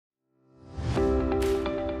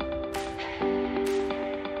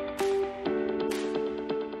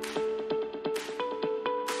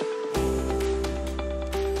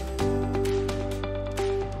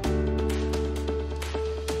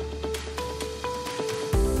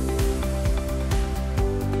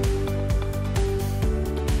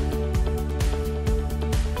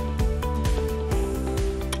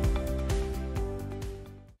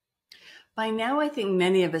By now, I think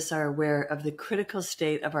many of us are aware of the critical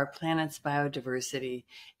state of our planet's biodiversity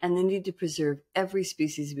and the need to preserve every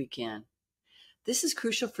species we can. This is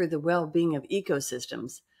crucial for the well-being of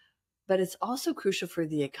ecosystems, but it's also crucial for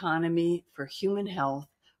the economy, for human health,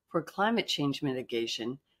 for climate change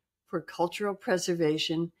mitigation, for cultural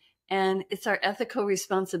preservation, and it's our ethical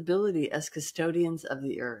responsibility as custodians of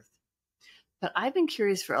the earth. But I've been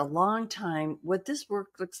curious for a long time what this work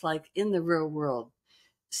looks like in the real world.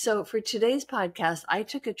 So for today's podcast, I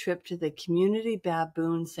took a trip to the Community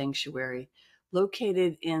Baboon Sanctuary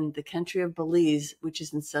located in the country of Belize, which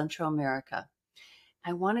is in Central America.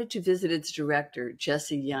 I wanted to visit its director,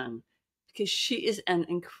 Jessie Young, because she is an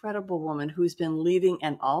incredible woman who's been leading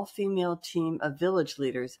an all-female team of village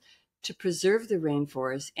leaders to preserve the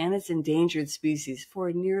rainforest and its endangered species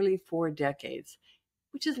for nearly 4 decades,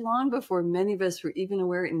 which is long before many of us were even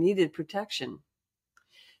aware it needed protection.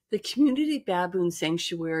 The Community Baboon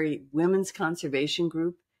Sanctuary Women's Conservation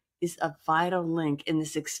Group is a vital link in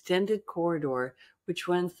this extended corridor which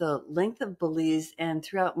runs the length of Belize and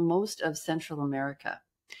throughout most of Central America.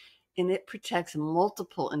 And it protects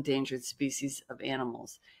multiple endangered species of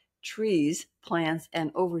animals, trees, plants,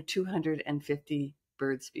 and over 250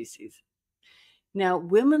 bird species. Now,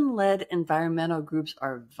 women-led environmental groups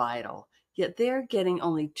are vital, yet they're getting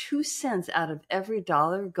only 2 cents out of every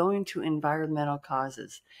dollar going to environmental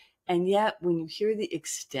causes. And yet, when you hear the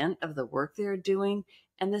extent of the work they're doing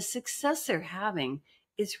and the success they're having,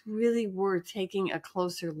 it's really worth taking a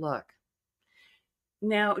closer look.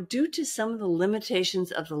 Now, due to some of the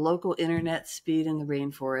limitations of the local internet speed in the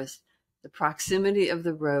rainforest, the proximity of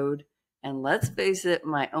the road, and let's face it,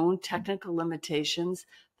 my own technical limitations,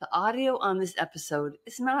 the audio on this episode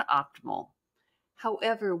is not optimal.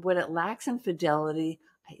 However, what it lacks in fidelity,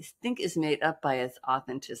 I think, is made up by its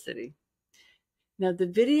authenticity. Now, the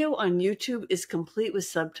video on YouTube is complete with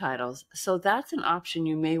subtitles, so that's an option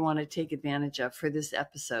you may want to take advantage of for this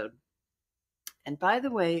episode. And by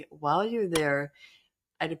the way, while you're there,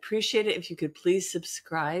 I'd appreciate it if you could please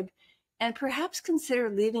subscribe and perhaps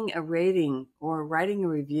consider leaving a rating or writing a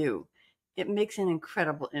review. It makes an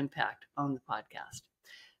incredible impact on the podcast.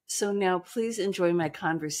 So now please enjoy my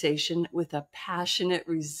conversation with a passionate,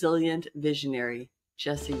 resilient visionary,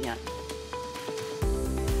 Jessie Young.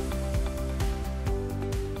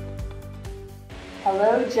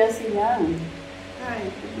 Hello, Jessie Young.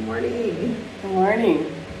 Hi, good morning. Good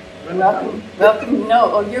morning. Welcome.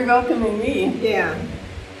 No, oh, you're welcoming me. Yeah.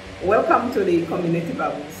 Welcome to the Community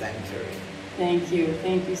Baboon Sanctuary. Thank you.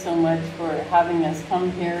 Thank you so much for having us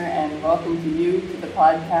come here, and welcome to you to the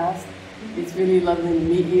podcast. It's really lovely to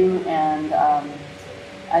meet you, and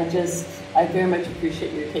I very much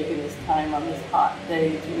appreciate you taking this time on this hot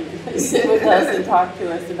day to sit with us and talk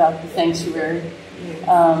to us about the sanctuary.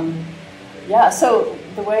 Yes. So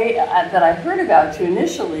the way that I heard about you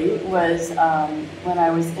initially was when I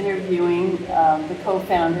was interviewing the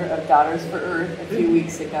co-founder of Daughters for Earth a few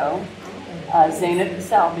weeks ago, Zainab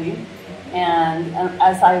Salvi.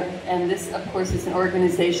 And this, of course, is an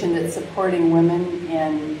organization that's supporting women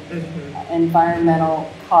in environmental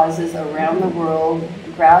causes around the world,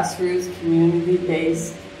 grassroots,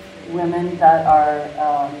 community-based women that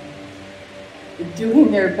are doing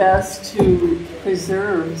their best to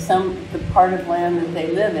preserve the part of land that they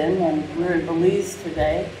live in, and we're in Belize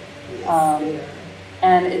today.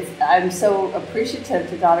 And I'm so appreciative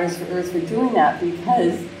to Daughters for Earth for doing that,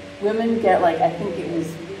 because women get, like, I think it was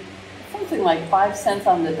something like 5 cents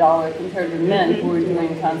on the dollar compared to men who are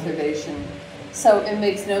doing conservation. So it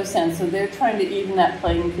makes no sense. So they're trying to even that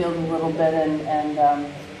playing field a little bit,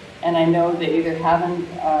 and I know they either haven't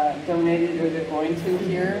donated or they're going to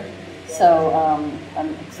here. So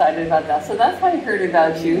I'm excited about that. So that's how I heard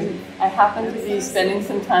about you. I happened to be spending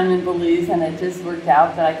some time in Belize, and it just worked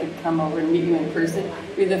out that I could come over and meet you in person.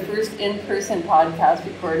 You're the first in-person podcast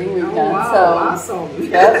recording we've done. Wow, so awesome.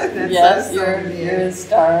 Yep, yes, awesome. You're a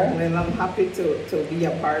star. Well, I'm happy to be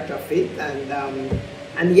a part of it.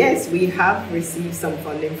 And yes, we have received some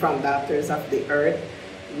funding from Daughters of the Earth.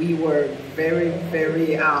 We were very,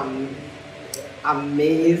 very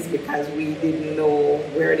amazed, because we didn't know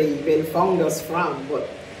where they even found us from. But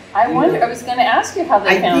I was going to ask you how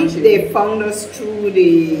they found you. I think they found us through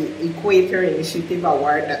the Equator Initiative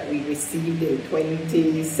Award that we received in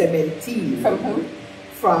 2017. From who?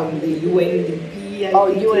 From the UNDP.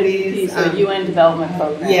 UNDP, so UN Development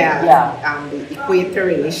Program. Yeah. The Equator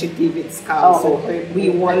Initiative, it's called. So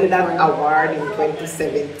we won that award in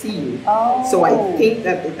 2017. So I think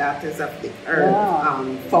that the Daughters of the Earth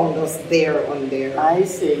found us there on their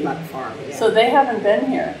platform. Yeah. So they haven't been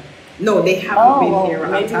here. No, they haven't been here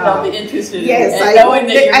maybe at all. they'll be interested yes, in knowing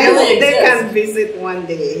that you I really hope they exist. can visit one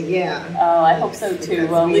day. Yeah. Oh, I hope so too.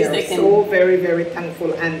 Well, at least they can. So very, very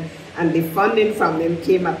thankful, and the funding from them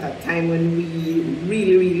came at a time when we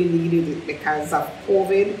really, really needed it because of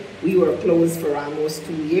COVID. We were closed for almost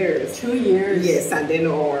 2 years. 2 years. Yes, and then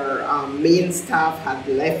our main staff had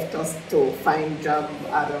left us to find jobs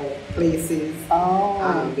at other places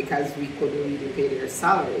because we couldn't really pay their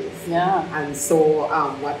salaries. Yeah. And so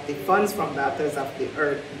what the funds from Daughters of the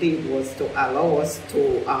Earth did was to allow us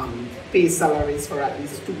to pay salaries for at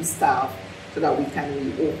least 2 staff, so that we can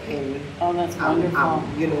reopen. Oh, that's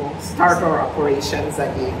wonderful. Start our operations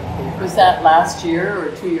again. Was that last year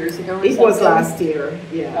or 2 years ago? Or it was last year.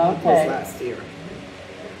 Yeah, okay. It was last year.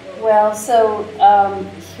 Well, so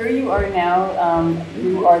here you are now.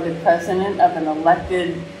 You are the president of an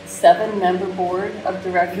elected 7-member board of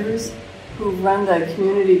directors who run the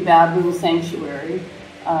Community Baboon Sanctuary.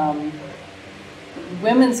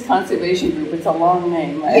 Women's Conservation Group. It's a long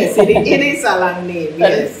name, right? Yes, it is a long name.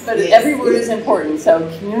 But every word is important. So,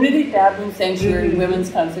 Community Baboon Sanctuary Women's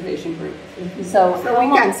Conservation Group. So we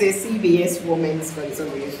can say CBS Women's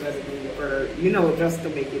Conservation Group, or just to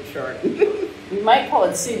make it short. We might call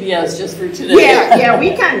it CBS just for today. Yeah,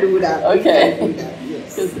 we can do that. Okay.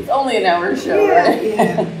 Yes. Because it's only an hour show, right?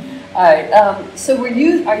 Yeah. All right. So, are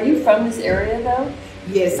you from this area though?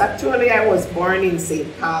 Yes, actually I was born in St.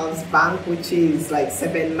 Paul's Bank, which is like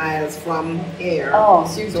 7 miles from here. Oh,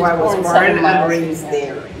 so you're just I was born and raised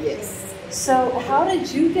there. Yes. So how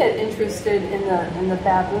did you get interested in the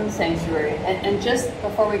baboon sanctuary? And just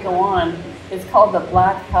before we go on, it's called the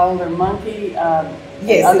black howler monkey.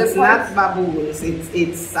 Yes, it's not baboons.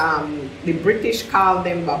 It's the British call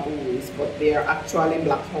them baboons, but they are actually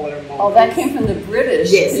black howler monkeys. Oh, that came from the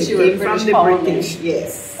British. Yes, it came from the British.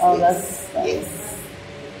 Yes. Oh, yes. Yes.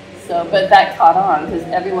 So, but that caught on because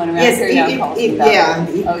everyone around here now calls them baboons. Yeah,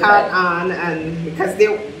 it caught on, and because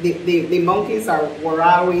the monkeys were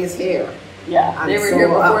always here. Yeah, and they were here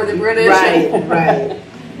before the British. Right.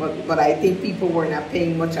 But I think people were not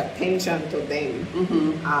paying much attention to them.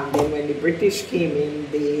 Then when the British came in,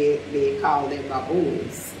 they called them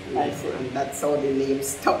baboons. I see. And that's how the name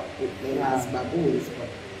stuck with them as baboons. But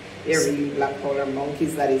they're really black howler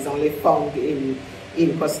monkeys that is only found in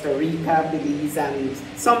Costa Rica, Belize, and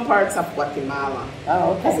some parts of Guatemala.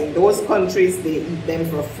 Oh, okay. Because in those countries, they eat them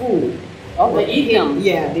for food. Oh, they eat them?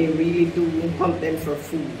 Yeah, they really do hunt them for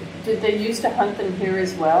food. Did they used to hunt them here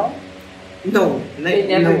as well? No, they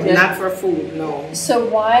never did? Not for food, no. So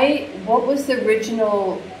what was the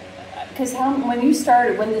original, because when you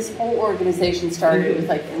started, when this whole organization started, it was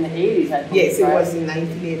like in the 80s, I think. Yes, it was in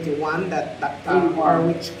 1981 that Dr.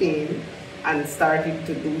 Harwich came and started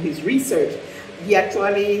to do his research. He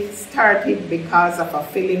actually started because of a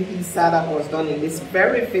film he saw that was done in this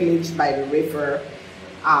very village by the river.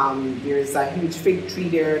 There's a huge fig tree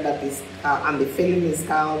there that is, and the film is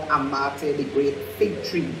called Amate, the Great Fig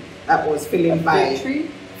Tree. That was filmed by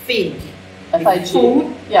Fig.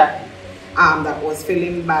 Food? Yeah. That was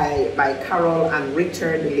filmed by Carol and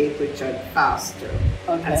Richard, the late Richard Foster.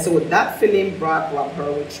 Okay. And so that film brought Rob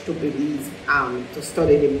Hurwitz to Belize to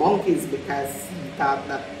study the monkeys because he thought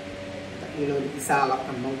that he saw a lot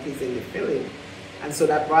of monkeys in the film. And so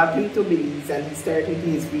that brought him to Belize, and he started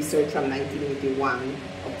his research from 1981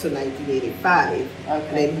 up to 1985. Okay.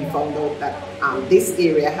 And then he found out that this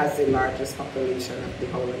area has the largest population of the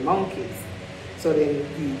howler monkeys. So then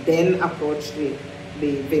he approached the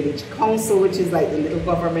village council, which is like the little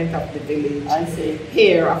government of the village. I see.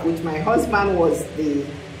 Here, of which my husband was the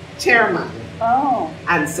chairman. Oh.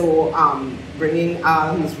 And so bringing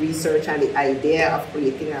all his research and the idea of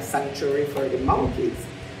creating a sanctuary for the monkeys.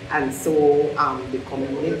 And so the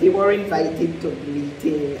community were invited to the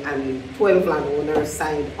meeting, and 12 landowners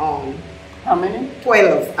signed on. How many?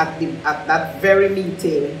 12 at that very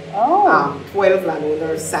meeting. Oh. 12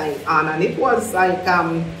 landowners signed on, and it was like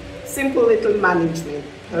simple little management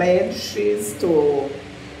pledges to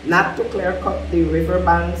not to clear cut the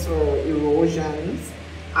riverbanks or erosions,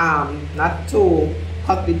 not to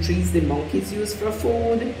cut the trees the monkeys use for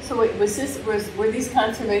food. So wait, were these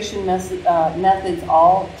conservation methods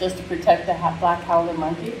all just to protect the black howler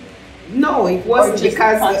monkey? No, it wasn't,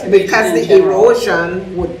 because the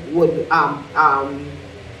erosion would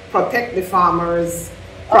protect the farmers'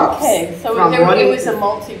 crops. Okay, so it was a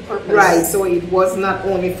multi-purpose. Right, so it was not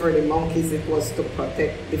only for the monkeys, it was to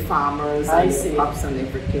protect the farmers and the crops and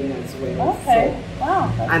everything as well. Okay, so,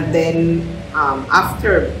 wow. And then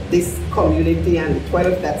after this community and the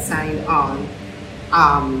 12 that signed on,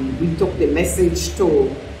 we took the message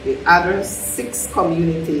to the other 6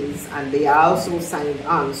 communities, and they also signed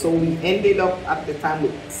on. So we ended up at the time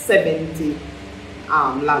with 70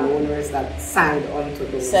 landowners that signed on to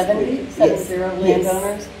those. 70? 70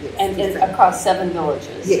 landowners? Yes. And across 7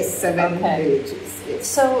 villages? Yes, 7 villages. Yes.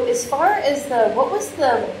 So as far as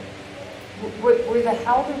were the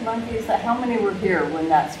howler monkeys, how many were here when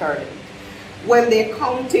that started? When they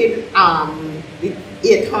counted the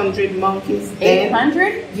 800 monkeys.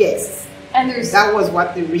 800? Yes. And that was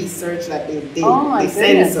what the research that they did, the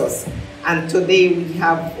census. And today we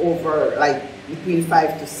have over like between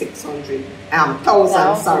 500 to 600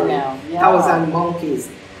 thousand monkeys.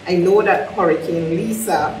 I know that Hurricane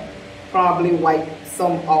Lisa probably wiped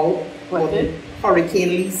some out. What did? Hurricane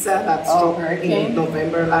Lisa that struck in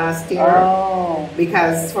November last year. Oh.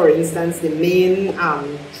 Because, for instance, the main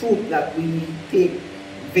troop that we take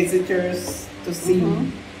visitors to see,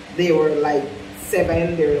 they were like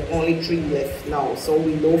 7, there are only 3 left now. So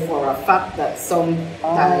we know for a fact that some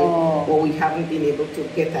died, but we haven't been able to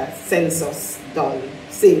get a census done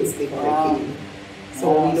since the hurricane.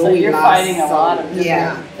 So we know you're fighting a lot of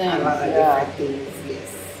different things. A lot of different things,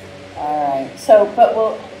 yes. All right. So,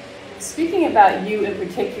 speaking about you in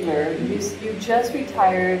particular, you just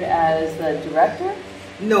retired as the director?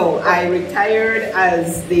 No, I retired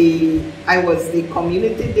as I was the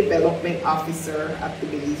community development officer at the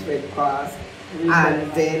Belize Red Cross. And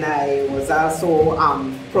then I was also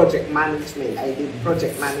project management. I did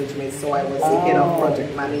project management, so I was the head of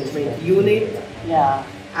project management unit. Yeah.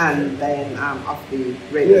 And then of the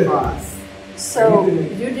Red Cross. So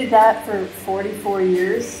you did that for 44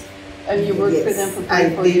 years? And you worked for them for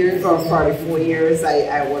 44 years? I did for 44 years.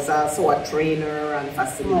 I was also a trainer and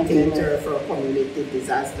facilitator for a community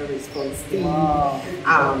disaster response team. Wow.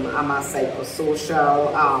 I'm a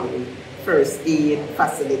psychosocial first aid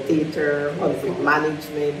facilitator, conflict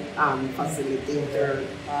management facilitator.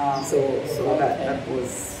 Wow. So that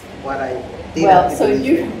was what I did. Well, so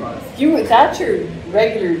that's your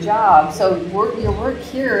regular job. So your work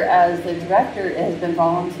here as the director has been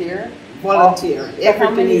volunteer? Volunteer.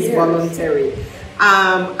 Everything is voluntary.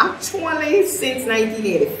 Actually, since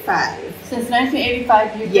 1985. Since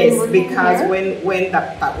 1985, you've been working here? Yes, because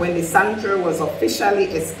when the sanctuary was officially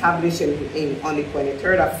established on the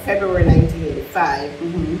 23rd of February 1985,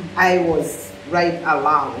 I was right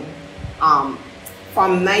along.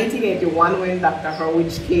 From 1981, when Dr.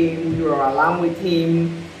 Hurwitz came, we were along with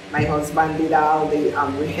him. My husband did all the,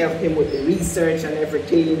 we helped him with the research and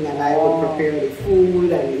everything, and I would prepare the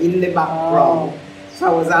food and in the background. So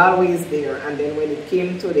I was always there. And then when it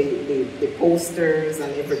came to the posters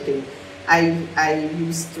and everything, I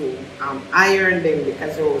used to iron them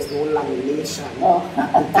because there was no lamination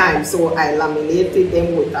at the time. So I laminated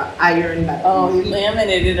them with the iron that you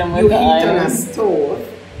laminated them with the iron. You heat on a stove.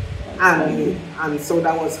 And so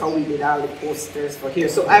that was how we did all the posters for here.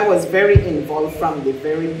 So I was very involved from the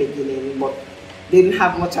very beginning, but didn't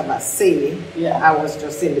have much of a say. Yeah. I was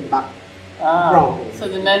just in the background. So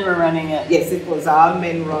the men were running it? Yes, it was all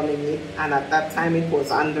men running it. And at that time it was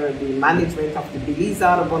under the management of the Belize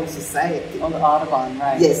Audubon Society. Oh, the Audubon,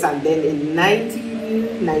 right. Yes, and then in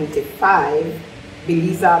 1995,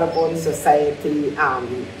 Belize Audubon Society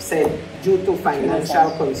said due to financial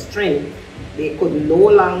constraint, they could no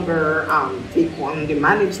longer take on the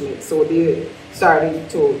management, so they started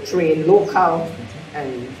to train local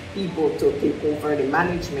people to take over the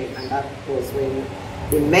management, and that was when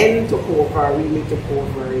the men really took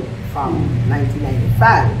over it from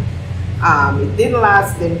 1995. It didn't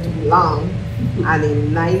last them too long, and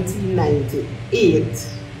in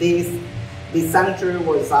 1998, the sanctuary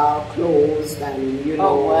was all closed, and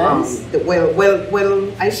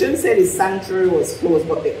well, I shouldn't say the sanctuary was closed,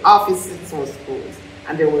 but the offices was closed,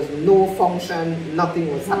 and there was no function,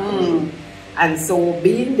 nothing was happening. And so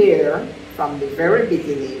being there from the very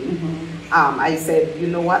beginning, I said, you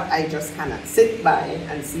know what, I just cannot sit by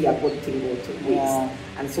and see a good thing go to waste. Yeah.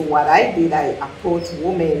 And so what I did, I approached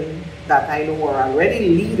women that I know were already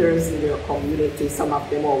leaders in their community. Some of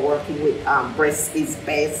them were working with Breast is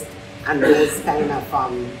Best and those kind of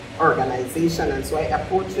organization. And so I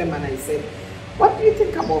approached them and I said, what do you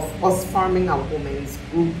think about us forming a women's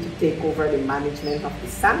group to take over the management of the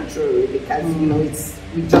sanctuary? Because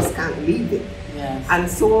we just can't leave it. Yes. And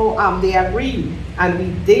so they agreed, and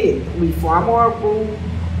we did. We formed our group.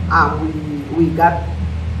 We got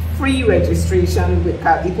free registration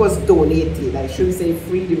because it was donated. I shouldn't say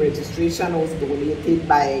free. The registration was donated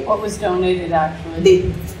by. What was donated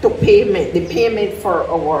actually? The payment for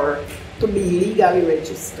to be legally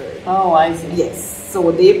registered. Oh, I see. Yes.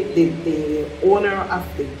 So the owner of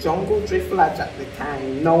the Jungle Drift Lodge at the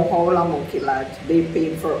time, now Howler Monkey Lodge, they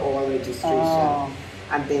paid for our registration. Oh.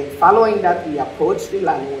 And then following that, we approached the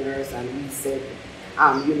landowners and we said,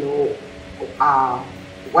 you know,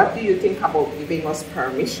 what do you think about giving us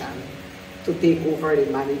permission to take over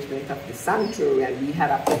the management of the sanctuary? And we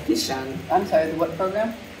had a petition. I'm sorry, what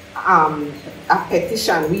program? A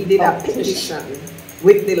petition. We did a petition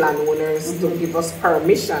with the landowners to give us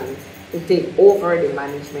permission to take over the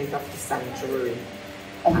management of the sanctuary.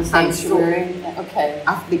 Of the sanctuary? So, okay.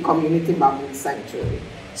 Of the Community Baboon Sanctuary.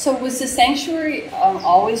 So was the sanctuary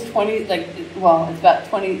always 20, like, well, it's about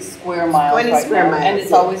 20 square miles 20 right square now, miles, and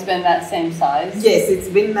it's always been that same size? Yes, it's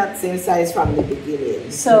been that same size from the beginning.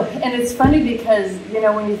 So, and it's funny because, you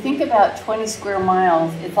know, when you think about 20 square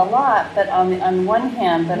miles, it's a lot, but on one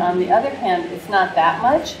hand, but on the other hand, it's not that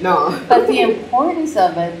much. No. But the importance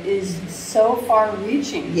of it is so far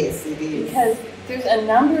reaching. Yes, it is. Because there's a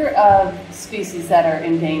number of species that are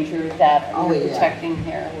endangered that we're protecting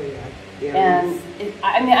here. Oh, yeah. And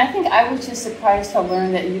I mean, I think I was just surprised to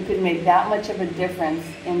learn that you could make that much of a difference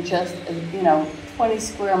in just, you know, 20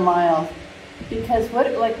 square miles. Because what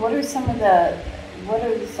are some of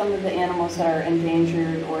the animals that are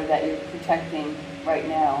endangered or that you're protecting right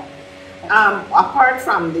now? Apart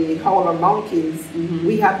from the howler monkeys,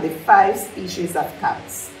 we have the 5 species of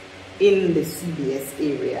cats in the CBS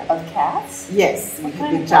area. Of cats? Yes, we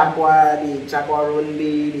have the jaguar, the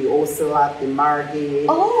jaguarundi, the ocelot, the margay.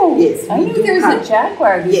 Oh, yes, I knew there was a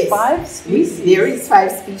jaguar. There's 5 species. There is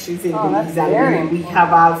 5 species in Belize, and we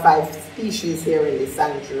have all 5 species here in the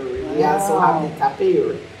sanctuary. Wow. We also have the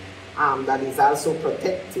tapir that is also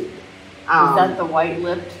protected. Is that the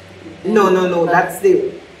white-lipped? No. That's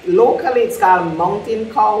locally it's called mountain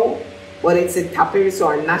cow. But it's a tapirs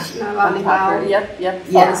or national animal. Yep.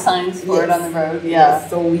 All the signs for it on the road. Yeah.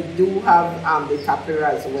 Yes. So we do have the tapir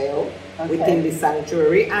as well within the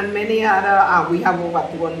sanctuary, and many other. We have over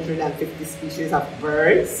 250 species of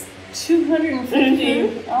birds.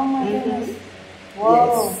 250. Oh my goodness.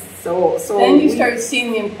 Whoa. Yes. So then you start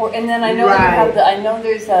seeing the important, and then I know you have the. I know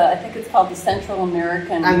there's I think it's called the Central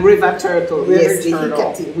American and river turtle. River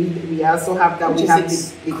turtle. We also have that. We have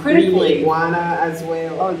the green iguana as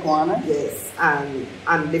well. Oh, iguana. Yes,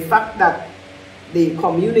 and the fact that the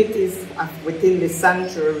communities within the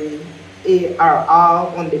sanctuary are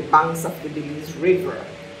all on the banks of the Belize River.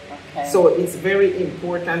 Okay. So it's very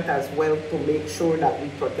important as well to make sure that we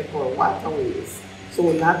protect our waterways.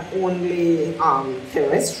 So not only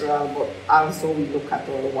terrestrial, but also we look at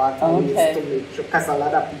our waterways to make sure, because a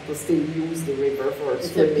lot of people still use the river for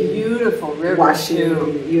swimming. It's a beautiful river washing,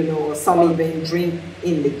 too. You know, some even drink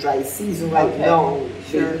in the dry season right now.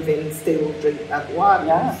 Sure. They even still drink that water.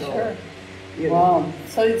 Yeah, so, sure. You know. Wow.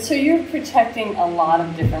 So you're protecting a lot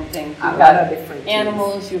of different things. You've got different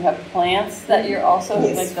animals, things. You have plants that you're also,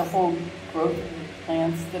 like the whole growth of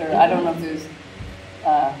plants that are, I don't know if there's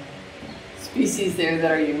species there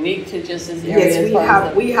that are unique to just this area.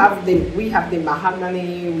 Yes, we have the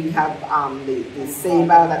mahogany, we have the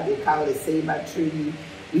ceiba that they call the ceiba tree,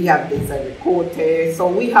 we have the zericote. So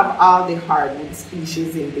we have all the hardwood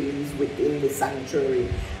species in Belize within the sanctuary.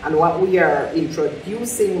 And what we are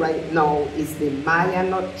introducing right now is the Maya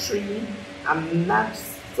nut tree. I'm not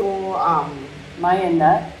so Maya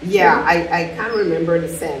nut? Yeah, I can't remember the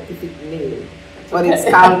scientific name. But it's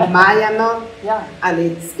called Maya nut, and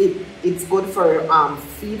it's good for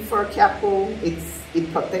feed for cattle.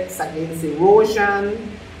 It protects against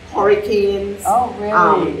erosion, hurricanes. Oh,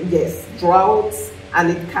 really? Yes, droughts, and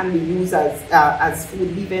it can be used as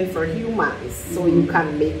food even for humans. So you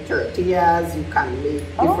can make tortillas, you can make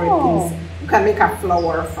different things. You can make a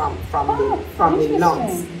flour from the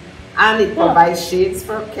nuts. And it provides shades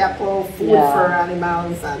for cattle, food for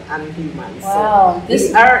animals and humans. Wow.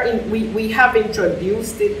 So we have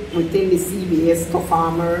introduced it within the CBS to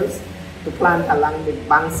farmers to plant along the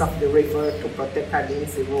banks of the river to protect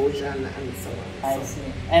against erosion and so on. I see.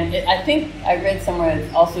 And I think I read somewhere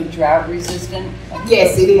it's also drought resistant.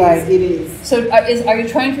 Yes, it is. It is. So are you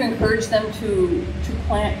trying to encourage them to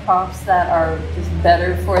plant crops that are just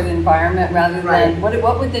better for the environment rather than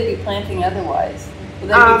what would they be planting otherwise? Well,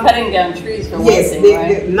 they'd be cutting down trees for one thing,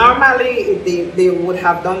 right? Normally they would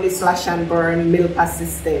have done the slash and burn milpa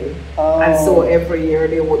system, and so every year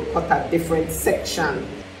they would cut a different section.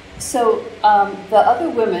 So the other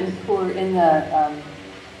women who are in the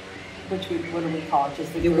what do we call it?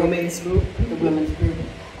 Just the women's group. The women's group.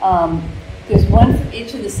 There's one for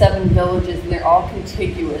each of the 7 villages, and they're all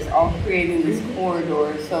contiguous, all creating this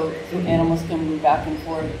corridor, so animals can move back and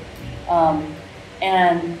forth.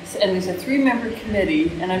 And there's a 3-member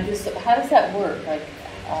committee, and I'm just, how does that work? Like,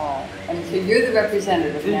 I mean, so you're the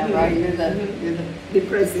representative now, right? You're the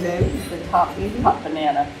president, the top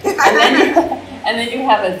banana, and then you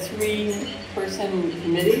have a 3 person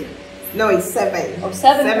committee? No, it's 7. Oh,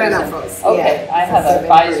 seven of us. Okay, yeah, I have an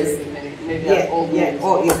advisory committee. Maybe that's old yeah. news.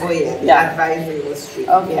 Oh, yeah. The advisory was strict.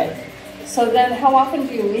 Okay. Yeah. So then, how often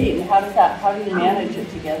do you meet, and how do you manage it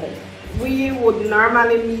together? We would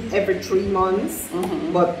normally meet every 3 months,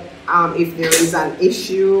 but if there is an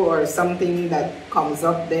issue or something that comes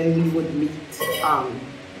up, then we would meet,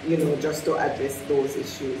 just to address those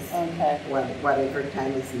issues. Okay. Whatever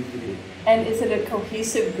time is needed. And is it a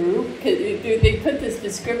cohesive group? They put this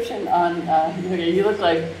description on, you look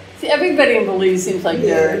like, see, everybody in Belize seems like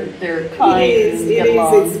they're kind and get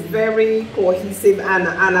along. It's very cohesive, and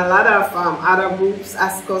a lot of other groups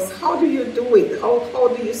ask us, how do you do it? How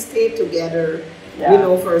do you stay together,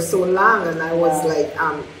 for so long? And I was like,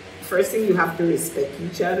 first thing, you have to respect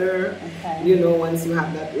each other. Okay. Once you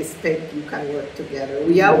have that respect, you can work together.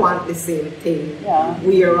 We all want the same thing. Yeah.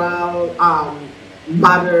 We are all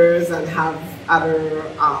mothers and have other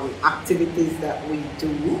activities that we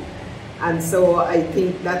do. And so I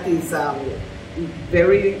think that is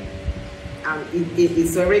very, it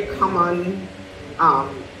is very common.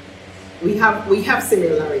 We have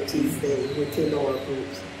similarities then within our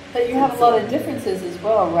groups. But you have a lot of differences as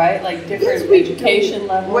well, right? Like different education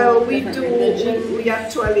levels. Well, we do. Religion. We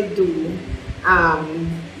actually do.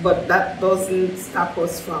 But that doesn't stop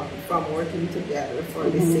us from working together for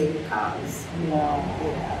the same cause.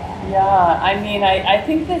 Yeah. I mean, I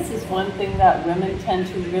think this is one thing that women tend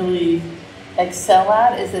to really excel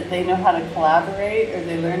at, is that they know how to collaborate, or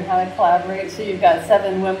they learn how to collaborate. So you've got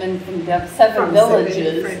 7 women from 7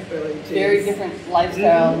 villages, very different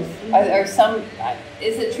lifestyles. Are some?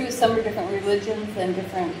 Is it true some are different religions and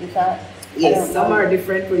different? Is that? Yes, some are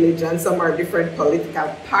different religions, some are different political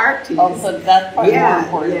parties. Also, that's part more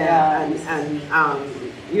important.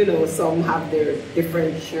 And some have their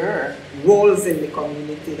different roles in the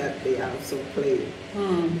community that they also play.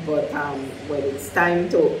 But when it's time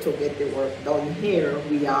to get the work done here,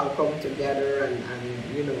 we all come together and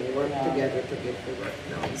work together to get the work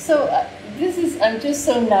done. So I'm just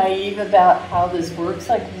so naive about how this works.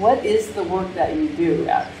 Like, what is the work that you do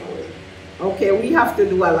actually? Okay, we have to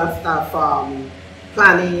do a lot of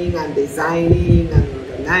planning and designing and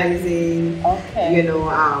organizing. Okay.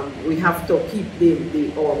 We have to keep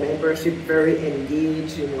our membership very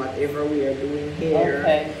engaged in whatever we are doing here.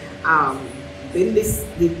 Okay. Then this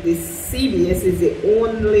CBS is the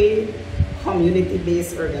only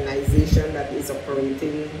community-based organization that is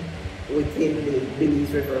operating within the Belize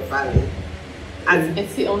River Valley. And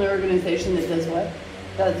it's the only organization that does what?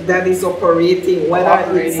 That is operating,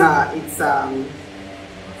 whether it's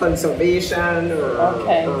conservation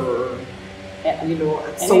or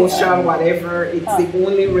social, whatever. It's the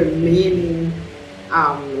only remaining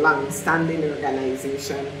long-standing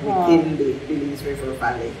organization within the Belize River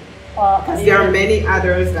Valley. Because there are many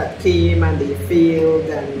others that came and they failed,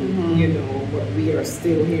 and but we are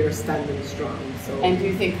still here standing strong. So. And do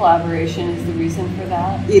you think collaboration is the reason for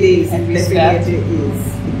that? It is. It definitely is.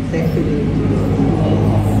 It definitely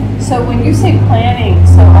is. So when you say planning,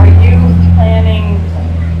 so are you planning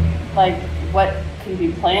like what can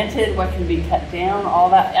be planted, what can be cut down, all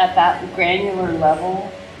that at that granular level?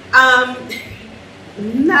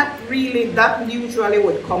 Not really. That usually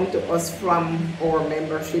would come to us from our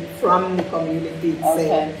membership, from the community itself.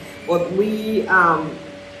 Okay. But we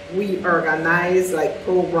organize like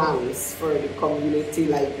programs for the community.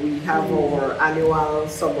 Like we have our annual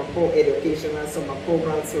educational summer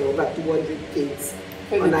programs for over 200 kids.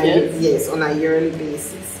 On a yearly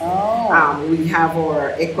basis. We have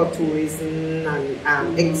our ecotourism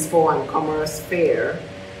and expo and commerce fair.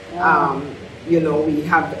 We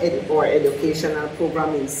have our educational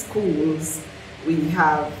program in schools. We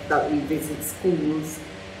visit schools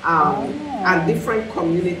and different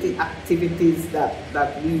community activities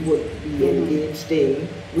that we would be engaged in.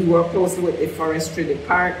 We work closely with the forestry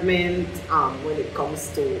department when it comes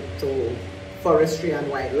to forestry and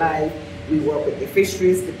wildlife. We work with the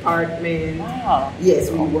fisheries department. Wow. Yes,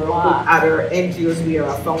 we work with other NGOs. We are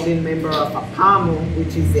a founding member of APAMO,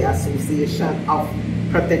 which is the Association of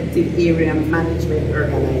Protected Area Management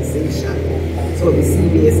Organization. So the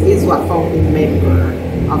CBS is a founding member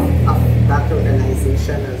of that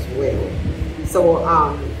organization as well. So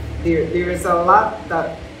there is a lot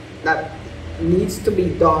that needs to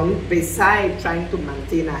be done besides trying to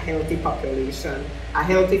maintain a healthy population, a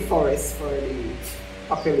healthy forest for the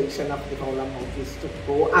population of the howler monkeys to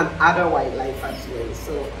grow, and other wildlife as well.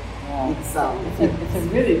 So it's a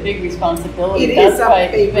really big responsibility. That's why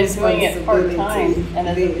you've been doing it part-time,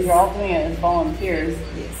 and you're all doing it as volunteers.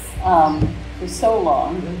 Yes. For so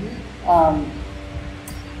long.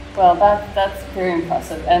 Well, that's very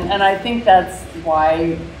impressive, and I think that's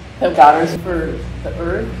why the Daughters for the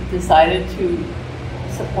Earth decided to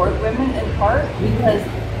support women in part because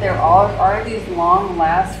there are these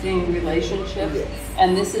long-lasting relationships,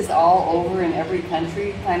 and this is all over in every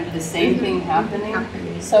country, kind of the same thing happening.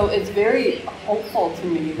 So it's very hopeful to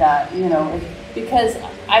me that, you know, because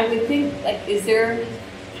I would think, like, is there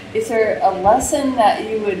a lesson that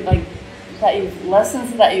you would like,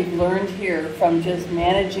 lessons that you've learned here from just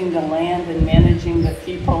managing the land and managing the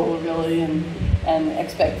people, really, and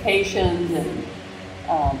expectations and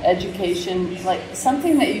education, like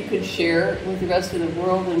something that you could share with the rest of the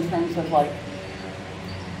world in terms of like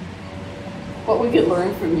what we could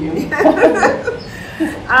learn from you?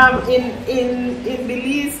 In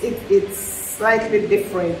Belize, it's slightly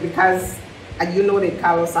different because, you know, they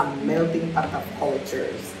call us a melting pot of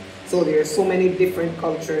cultures. So there are so many different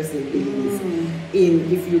cultures in Belize.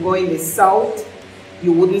 If you go in the south,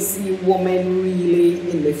 you wouldn't see women really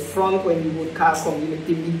in the front when you would call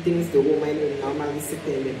community meetings. The women would normally sit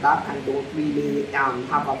in the back and don't really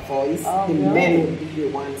have a voice. The men would be the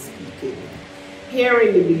ones speaking. Here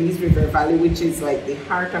in the Belize River Valley, which is like the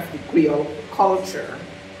heart of the Creole culture,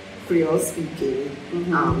 Creole speaking,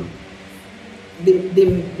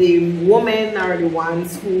 the women are the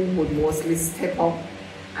ones who would mostly step up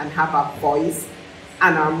and have a voice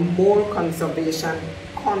and are more conservation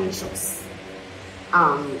conscious.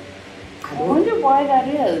 I wonder why that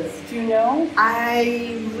is. Do you know?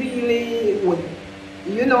 I really would,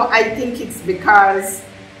 you know, I think it's because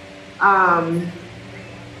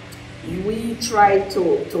we try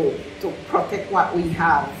to protect what we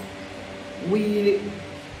have.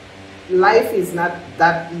 Life is not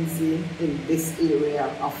that easy in this area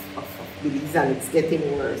of Belize, and it's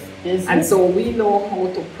getting worse. And so we know how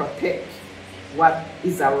to protect what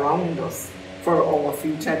is around us for our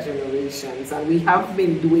future generations, and we have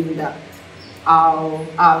been doing that all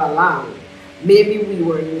along. Maybe we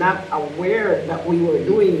were not aware that we were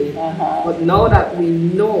doing it, but now that we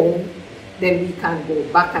know, then we can go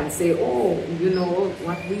back and say, oh, you know,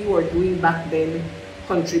 what we were doing back then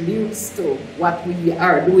contributes to what we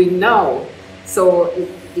are doing now. So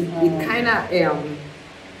it kind of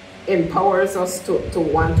empowers us to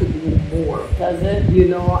want to do more. Does it? You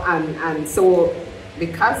know, and so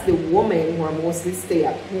because the women were mostly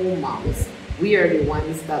stay-at-home moms, we are the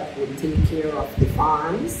ones that would take care of the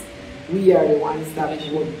farms. We are the ones that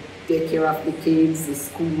would take care of the kids, the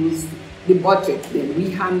schools, the budget. Then we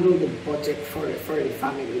handle the budget for the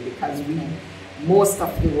family because most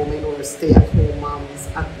of the women were stay-at-home moms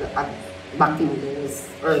back in those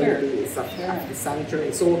early days of the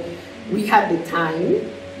sanctuary. So we had the time,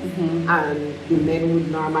 and the men would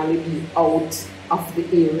normally be out of the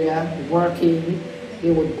area working. They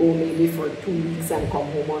would go maybe for 2 weeks and come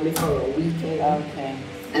home only for a weekend. Okay.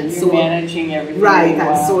 And you're so managing everything. Right,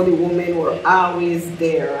 and so the women were always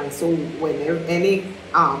there. And so whenever any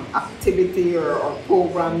activity or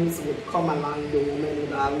programs would come along, the women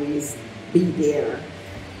would always be there.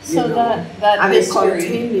 So that and history, it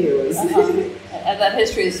continues. And that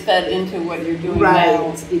history is fed into what you're doing right,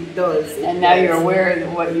 now. It does. And now you're aware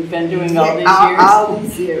of what you've been doing all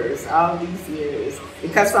these years. All these years.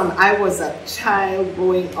 Because from I was a child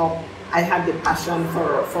growing up, I had the passion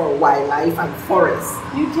for wildlife and forests.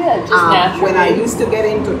 You did, just naturally. When I used to get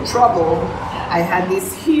into trouble, I had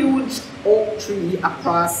this huge oak tree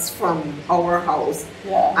across from our house.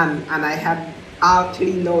 And I had all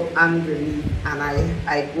cleaned out underneath, and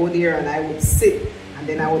I go there and I would sit, and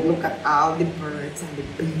then I would look at all the birds and the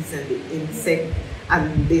bees and the insects,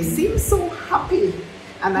 and they seem so happy.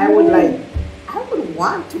 And I would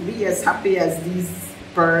want to be as happy as these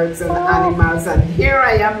birds and animals, and here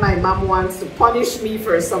I am, my mom wants to punish me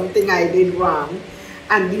for something I did wrong,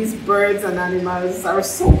 and these birds and animals are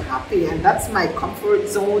so happy, and that's my comfort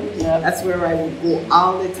zone. That's where I would go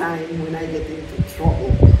all the time when I get into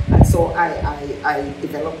trouble. And so I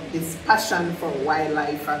developed this passion for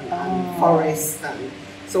wildlife and forest, and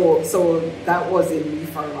so that was in me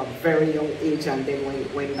from a very young age. And then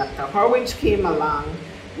when Dr. Horwich came along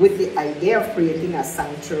with the idea of creating a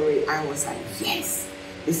sanctuary, I was like, yes,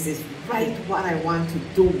 this is right what I want to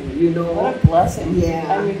do, you know. What a blessing. Yeah.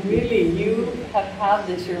 I mean, really, you have had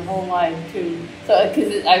this your whole life, too. So,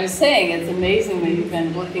 because I was saying, it's amazing that you've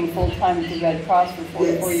been working full-time at the Red Cross for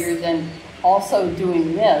 44 years and also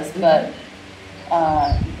doing this, but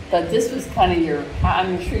this was kind of your,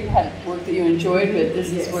 I'm sure you had work that you enjoyed, but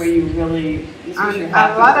this is where you really, this was your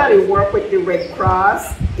happy a lot place. of the work with the Red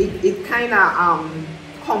Cross, it kind of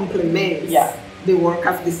complements the work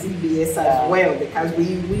of the CBS as well, because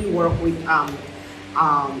we work with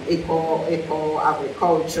eco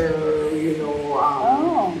agriculture, you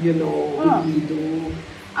know, we do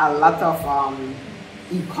a lot of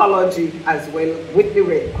ecology as well with the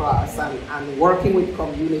Red Cross and working with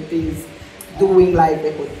communities, doing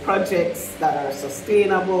livelihood projects that are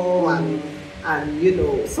sustainable and you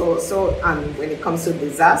know, so and when it comes to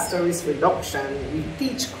disaster risk reduction, we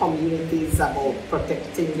teach communities about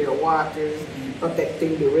protecting their waters,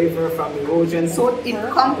 protecting the river from erosion. So it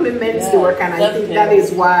complements the work, and I think that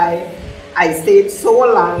is why I stayed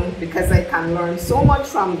so long, because I can learn so much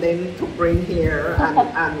from them to bring here,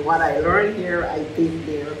 and what I learn here I take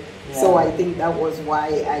there. So I think that was why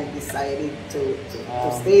I decided to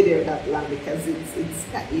stay there that long, because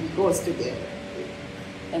it goes together.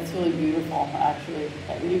 That's really beautiful, actually.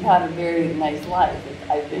 You've had a very nice life,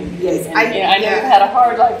 I think. Yes, I know you've had a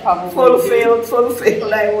hard life, probably.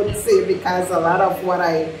 Fulfilled, I would say, because a lot of what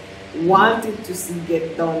I wanted to see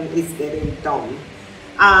get done is getting done.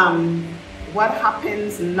 What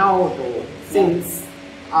happens now, though, since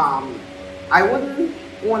I wouldn't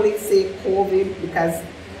only say COVID, because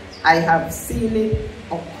I have seen it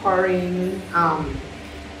occurring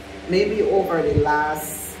maybe over the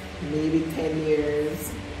last maybe 10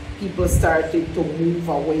 years. People started to move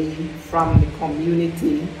away from the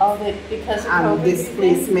community. Oh, because of and COVID,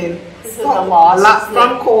 displacement.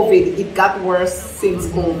 From COVID, it got worse since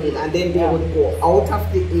COVID, and then they would go out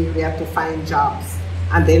of the area to find jobs,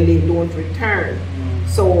 and then they don't return.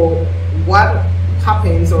 So what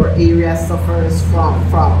happens, or area suffers from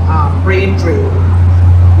brain drain,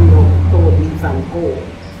 you know, people would leave and go.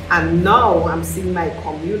 And now I'm seeing my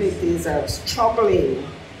communities are struggling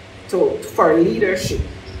for leadership.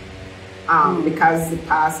 Because the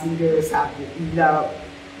past leaders have either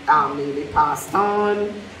maybe passed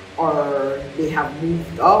on, or they have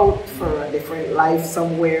moved out for a different life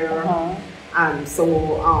somewhere. And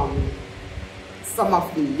so some of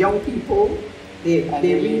the young people, they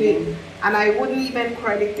really, and I wouldn't even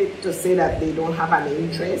credit it to say that they don't have an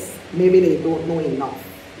interest. Maybe they don't know enough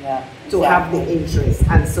to have the interest.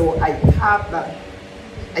 And so I thought that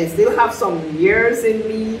I still have some years in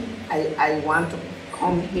me. I want to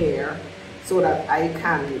come here so that I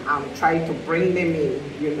can try to bring them in,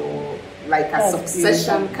 you know, like a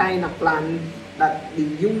succession kind of plan, that the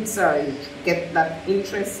youths get that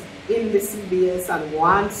interest in the CBS and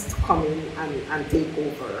wants to come in and take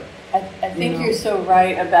over. I think you're so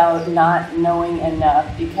right about not knowing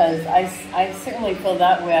enough, because I certainly feel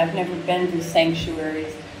that way. I've never been to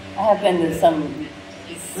sanctuaries. I have been to some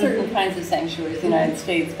certain kinds of sanctuaries in the United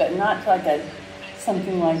States, but not to like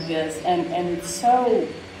something like this. And it's so,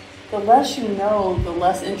 the less you know, the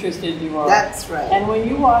less interested you are. That's right. And when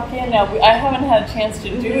you walk in, now I haven't had a chance to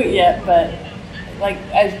do it yet, but like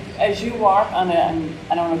as you walk on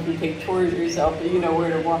I don't know if you take tours yourself, but you know where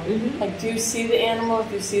to walk. Like, do you see the animals?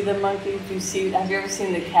 Do you see the monkeys? Have you ever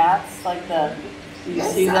seen the cats? Like do you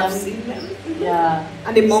see them? I've seen them. Yeah.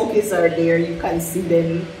 And the monkeys are there. You can see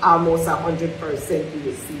them almost 100%. You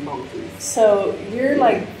will see monkeys. So you're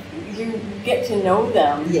like, you get to know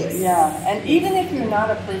them. Yes. Yeah. And even if you're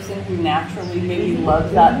not a person who naturally maybe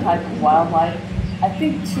loves that type of wildlife, I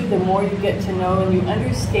think too, the more you get to know and you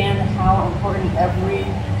understand how important every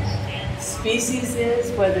species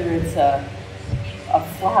is, whether it's a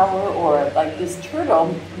flower or like this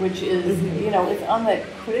turtle, which is, you know, it's on the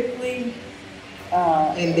critically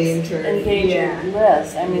endangered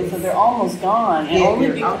list. I mean, so they're almost gone. And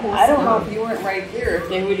only because, I don't know if you weren't right here, if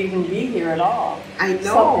they would even be here at all. I know.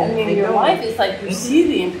 So, I mean, your life is like, you see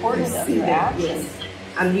the importance of your actions. Yes.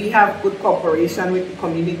 And we have good cooperation with the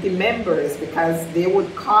community members, because they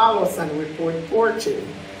would call us and report poaching.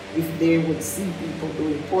 If they would see people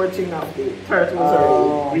doing poaching of the turtles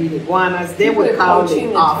or the green iguanas, they would call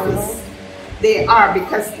the office. They are,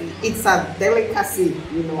 because it's a delicacy,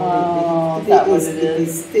 you know. It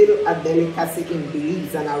is still a delicacy in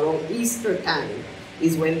Belize, and around Easter time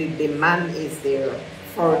is when the demand is there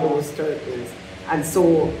for those turtles. And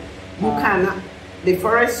so you cannot, the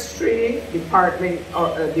forestry department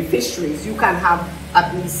or the fisheries, you can have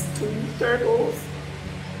at least 2 turtles.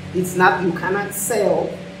 It's not, you cannot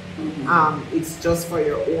sell. It's just for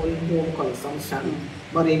your own home consumption.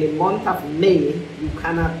 But in the month of May, you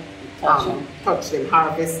cannot touch them,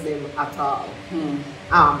 harvest them at all.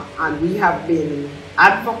 And we have been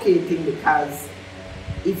advocating, because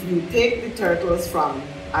if you take the turtles from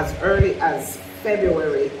as early as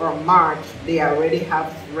February or March, they already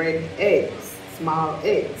have red eggs, small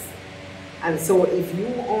eggs. And so if you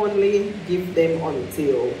only give them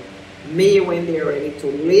until May, when they're ready to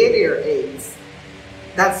lay their eggs,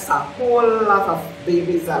 that's a whole lot of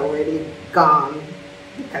babies already gone,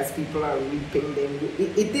 because people are reaping them.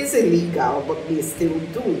 It is illegal, but they still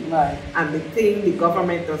do. Right. And the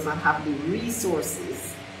government does not have the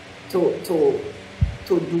resources to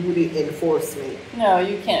to do the enforcement. No,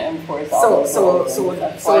 you can't enforce all so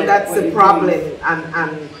that's the problem,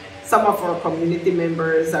 and some of our community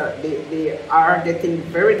members they are getting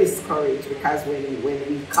very discouraged because when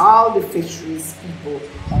we call the fisheries people,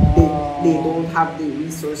 they don't have the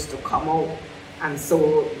resource to come out, and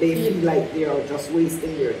so they feel like they are just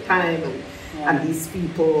wasting their time, and these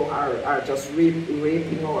people are just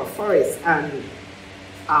raping our forests. And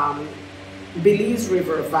Belize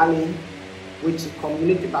River Valley, which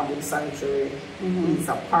Community Baboon Sanctuary is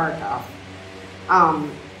a part of.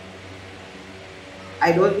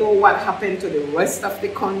 I don't know what happened to the rest of the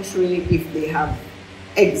country, if they have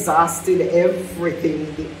exhausted everything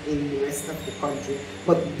in the rest of the country.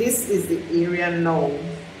 But this is the area now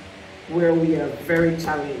where we are very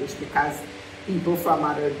challenged, because people from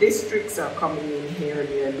other districts are coming in here,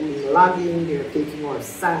 they are doing logging, they are taking our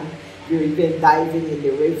sand, they're even diving in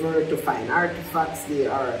the river to find artifacts, they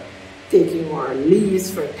are taking our leaves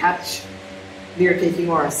for thatch, they're taking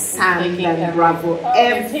our sand and gravel,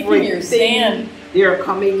 everything. They're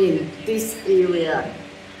coming in this area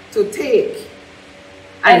to take.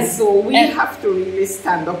 And so we have to really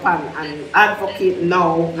stand up and advocate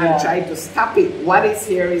now and try to stop it. What is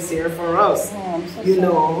here for us.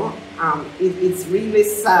 It's really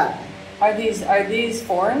sad. Are these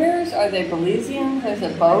foreigners? Are they Belizeans? Is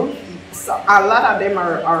it both? So a lot of them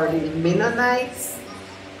are the Mennonites,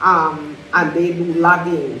 and they do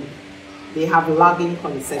logging. They have logging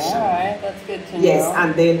concession. All right, that's good to know. Yes,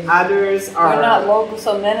 and then others are... They're not local,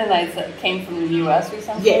 so Mennonites that came from the U.S. or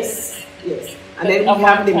something? Yes. And then we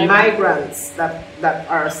have the migrants that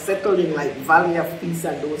are settled in like Valley of Peace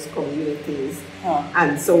and those communities.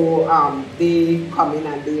 And so they come in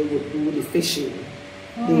and they would do the fishing.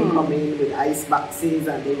 They come in with ice boxes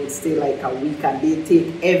and they would stay like a week, and they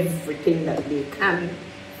take everything that they can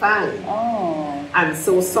find. And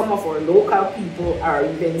so some of our local people are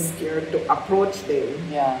even scared to approach them.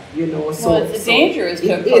 So it's dangerous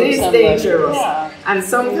to approach it is somebody. Dangerous. And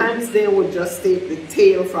sometimes they would just take the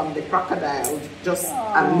tail from the crocodile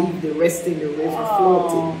and leave the rest in the river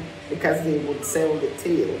floating, because they would sell the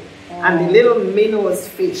tail. And the little minnows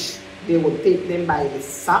fish, they would take them by the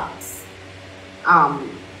sacks,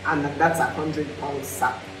 and that's 100-pound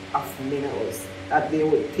sack of minnows that they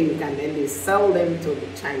would take, and then they sell them to the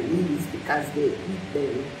Chinese because they eat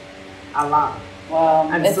them a lot. Wow,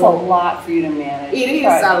 and it's so, a lot for you to manage. It is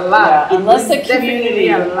a lot. Unless the community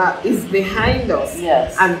a lot is behind us.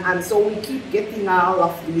 Yes. And so we keep getting all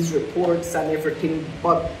of these reports and everything,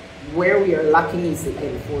 but where we are lacking is the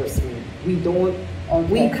enforcement. We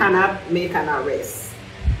cannot make an arrest.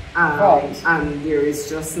 And there is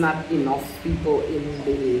just not enough people in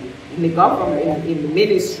the government, in the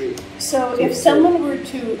ministry. So if someone were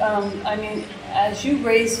to, as you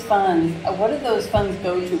raise funds, what do those funds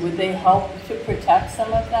go to? Would they help to protect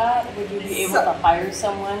some of that? Would you be able to hire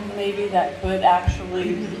someone maybe that could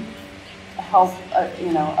actually help,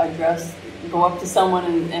 address, go up to someone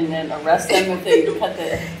and then arrest them if they cut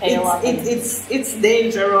the tail off? It's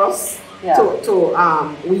dangerous.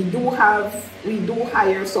 We do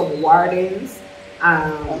hire some wardens,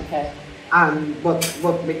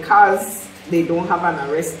 but because they don't have an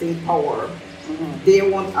arresting power, they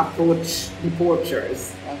won't approach the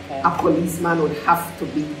poachers. A policeman would have to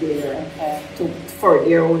be there for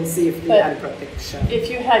their own safety and protection. If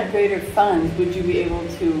you had greater funds, would you be able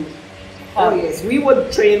to? Yes, we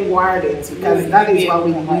would train wardens, because that is what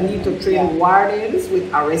we need to train wardens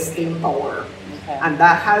with arresting power. And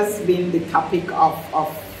that has been the topic of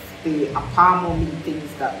the APAMO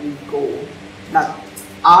meetings that we go, that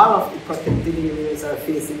all of the protected areas are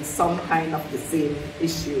facing some kind of the same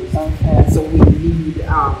issues. So we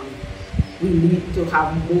need to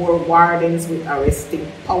have more wardens with arresting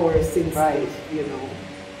power, since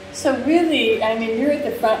So really, you're at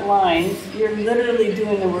the front lines, you're literally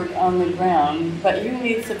doing the work on the ground, but you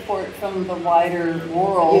need support from the wider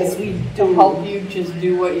world. Yes, we do. To help you just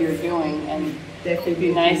do what you're doing. And it would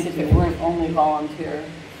be nice if it weren't only volunteer.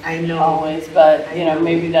 I know. Always, but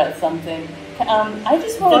maybe that's something. I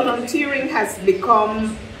just want volunteering has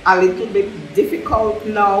become a little bit difficult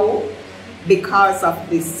now because of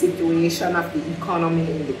the situation of the economy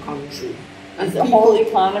in the country. Is the whole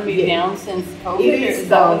economy down since COVID? It is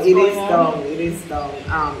down. It is down.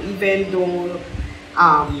 Even though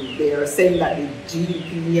they are saying that the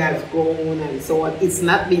GDP has grown and so on, it's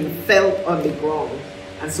not being felt on the ground.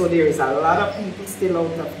 And so there is a lot of people still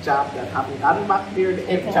out of job that haven't gotten back their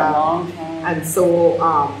job. And so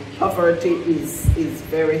poverty is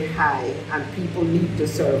very high, and people need to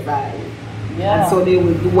survive. And so they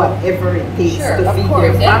will do whatever it takes to feed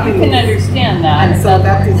their families. And you can understand that. And so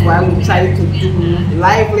that is why we try to do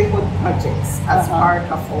livelihood projects as part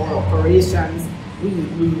of our operations. We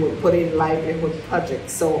will put in livelihood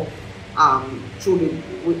projects. So through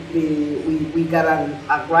we got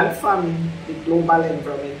a grant from the Global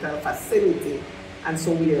Environmental Facility, and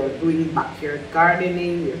so we are doing backyard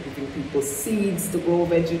gardening. We are giving people seeds to grow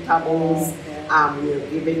vegetables. We are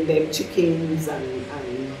giving them chickens and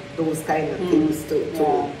those kind of things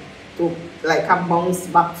to like a bounce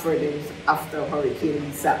back for them after Hurricane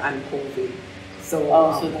Lisa and COVID. So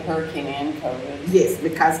so the hurricane and COVID. Yes,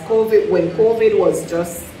 because when COVID was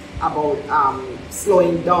just about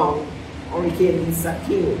slowing down, Hurricane Lisa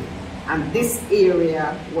came, and this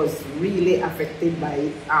area was really affected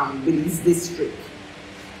by Belize district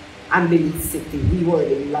and Belize city. We were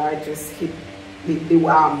the largest hit.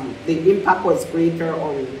 The impact was greater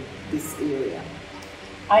on this area.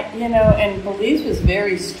 And Belize was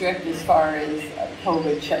very strict as far as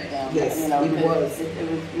COVID shutdown. Yes, it was. It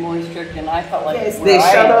was more strict, and I felt like they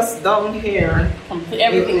shut us down here.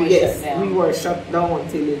 Everything was shut down. We were shut down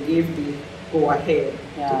until they gave the go ahead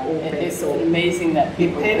to open. It's amazing that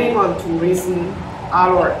people depending on tourism,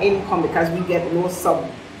 all our income, because we get no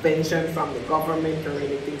subvention from the government or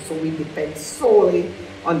anything, so we depend solely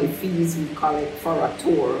on the fees we collect for a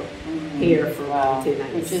tour here for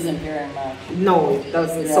maintenance. Which isn't very much. No, it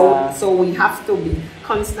doesn't. So we have to be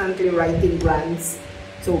constantly writing grants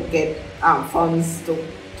to get funds to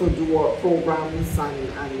do our programs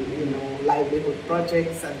and livelihood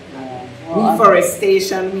projects and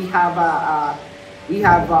reforestation. We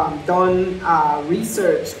have done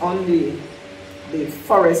research on the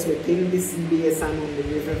forest within the CBS and on the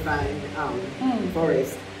riverine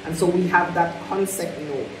forest. And so we have that concept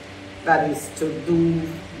note that is to do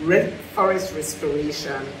forest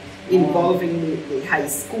restoration involving the high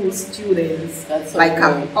school students, like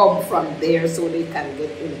a hub from there so they can get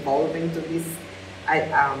involved into this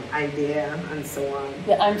idea and so on.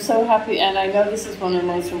 Yeah, I'm so happy, and I know this is one of the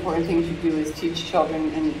most important things you do is teach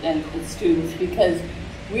children and students, because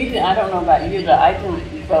I don't know about you, but I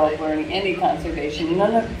didn't grow up learning any conservation.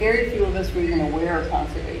 Very few of us were even aware of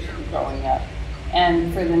conservation growing up.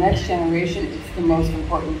 And for the next generation, it's the most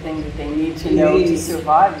important thing that they need to know to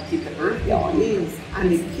survive, to keep the earth going. It is.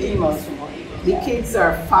 And the most important. The kids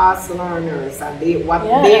are fast learners, and they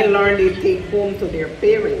learn, they take home to their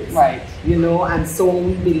parents. Right. And so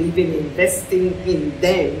we believe in investing in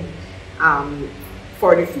them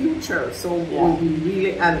for the future. So we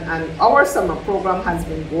really, and our summer program has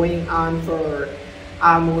been going on for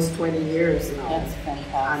almost 20 years now. That's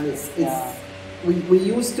fantastic. And we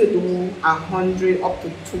used to do 100 up to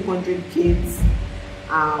 200 kids.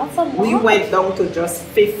 We went down to just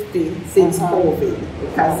 50 since COVID,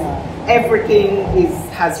 because everything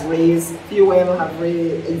has raised, fuel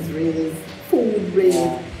is raised, food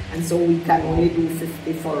raised, and so we can only do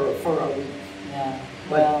 50 for a week. Yeah.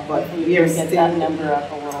 But we are get that number up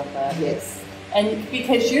a little bit. Yes. And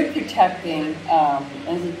because you're protecting, and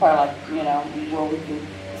this is part like, where we can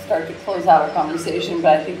start to close out our conversation,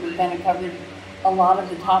 but I think we've kind of covered a lot of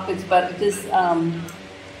the topics, but this,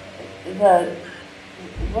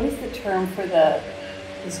 what is the term for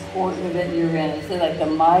this corridor that you're in? Is it like the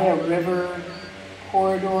Maya River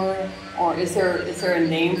corridor, or is there a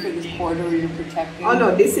name for this corridor you're protecting? Oh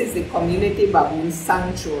no, this is the Community Baboon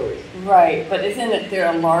Sanctuary. Right, but isn't there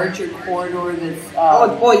a larger corridor that's...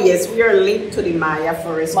 oh yes, we are linked to the Maya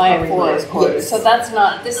Forest corridor. Yes. So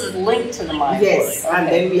this is linked to the Maya Forest. Yes, and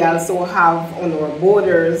then we also have on our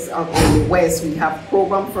borders, on the west, we have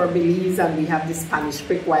program for Belize, and we have the Spanish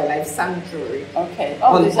Creek Wildlife Sanctuary. Okay,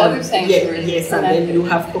 there's other sanctuaries. Yes, and then you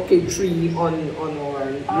have Coquet Tree on our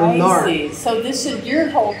north. I see, so your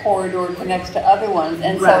whole corridor connects to other ones,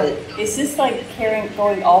 and so is this like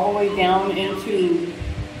going all the way down into...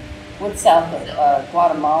 What's south of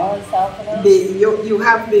Guatemala? South of us? You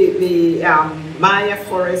have the Maya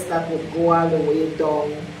forest that would go all the way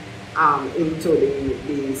down into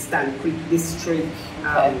the Stan Creek district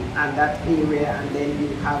and that area, and then you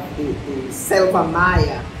have the Selva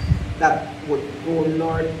Maya that would go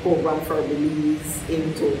north, program for Belize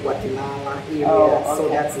into Guatemala area. So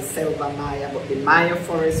that's the Selva Maya, but the Maya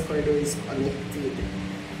forest corridor is connected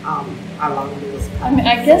along those paths.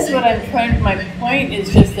 I guess my point is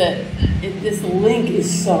just that this link is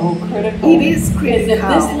so critical. It is critical. Because if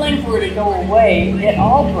this link were to go away, it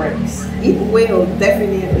all breaks. It will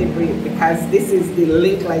definitely break, because this is the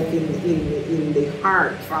link, like in the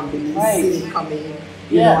heart from Belize City coming,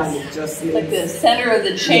 and it just links. Like the center of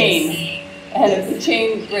the chain, and if the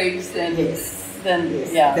chain breaks, then definitely.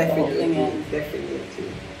 the whole thing ends. Definitely.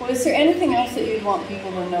 Well, is there anything else that you'd want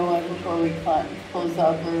people to know before we close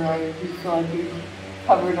up, or do you feel like we've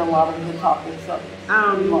covered a lot of the topics that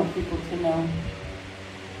you want people to know?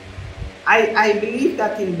 I believe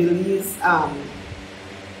that in Belize,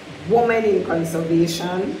 women in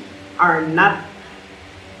conservation are not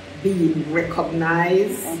being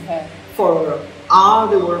recognized for all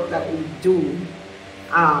the work that we do.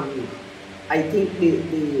 I think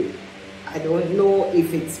I don't know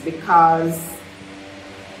if it's because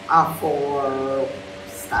of our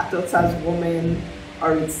status as women,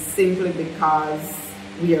 or it's simply because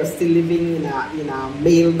we are still living in a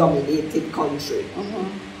male-dominated country,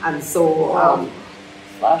 and so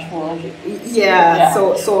slash world. Yeah.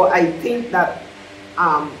 So I think that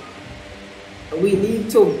we need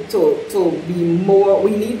to be more.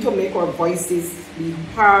 We need to make our voices be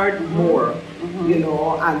heard more. You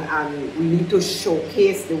know, and we need to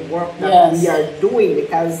showcase the work that we are doing,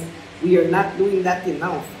 because we are not doing that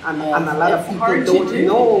enough, and a lot of people don't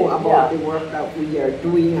know about the work that we are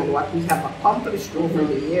doing and what we have accomplished over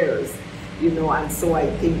the years, you know. And so I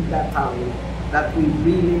think that that we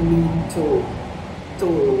really need to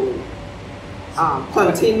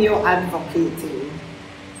continue advocating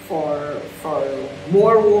for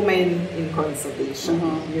more women in conservation,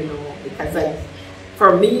 you know, because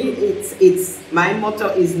for me, it's my motto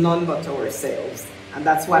is none but ourselves, and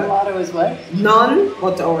that's what. Your motto is what? None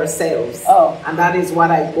but ourselves. Oh. And that is what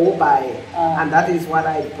I go by, and that is what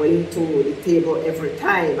I bring to the table every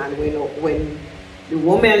time. And when the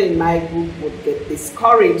women in my group would get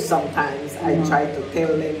discouraged, sometimes I try to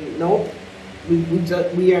tell them, no,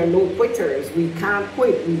 we are no quitters. We can't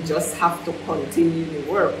quit. We just have to continue the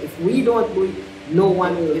work. If we don't do it, no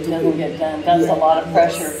one will do it. It doesn't get done. That's a lot of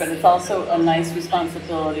pressure, but it's also a nice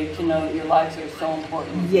responsibility to know that your lives are so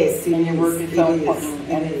important. Yes, and your work is so important.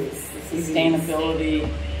 And the sustainability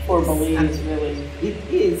for Belize, really. It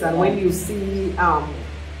is, and when you see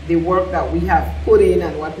the work that we have put in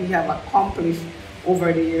and what we have accomplished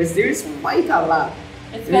over the years, there is quite a lot.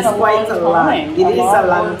 It's been a long time. It is a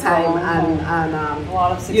long time, and a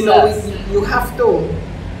lot of success. You know, you have to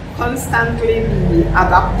constantly be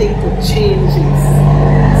adapting to changes.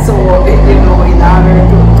 So, you know, in order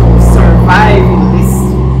to survive in this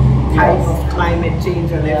type of climate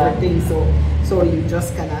change and everything, so you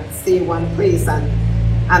just cannot stay one place. And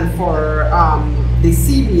for the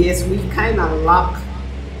CBS, we kind of lack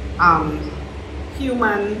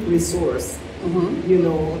human resource. You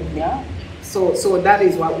know. Yeah. So that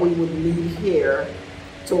is what we would need here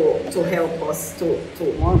to help us to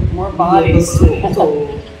more bodies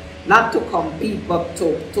to not to compete, but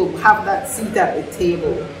to have that seat at the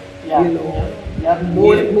table. You know,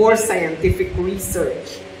 more scientific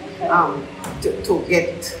research to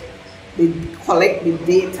collect the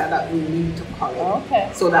data that we need to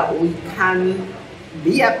collect, so that we can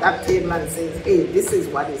be at that table and say, hey, this is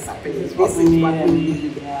what is happening. This is what we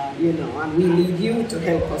need. You know, and we need you to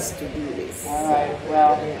help us to do this. All right.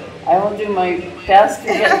 Well, I will do my best to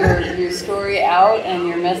get your story out and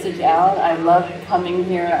your message out. I love coming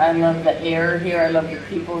here. I love the air here. I love the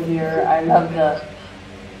people here. I love the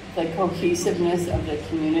cohesiveness of the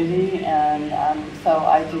community, and so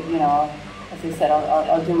I do. You know, as I said,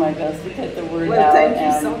 I'll do my best to get the word out. Thank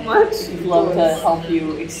you so much. I'd love to help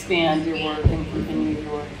you expand your work and continue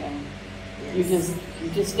your work, and you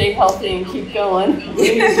just stay healthy and keep going.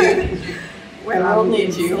 We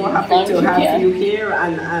need you. Well, I'm so happy to have you here,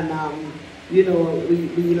 and you know,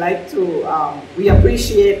 we like to we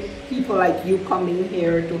appreciate people like you coming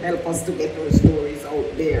here to help us to get those stories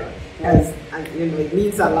out there, and you know, it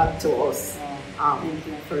means a lot to us. Thank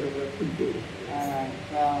you for the work we do. All right.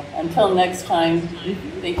 Well, until next time,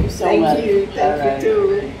 thank you so much. Thank you. Thank you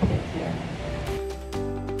too.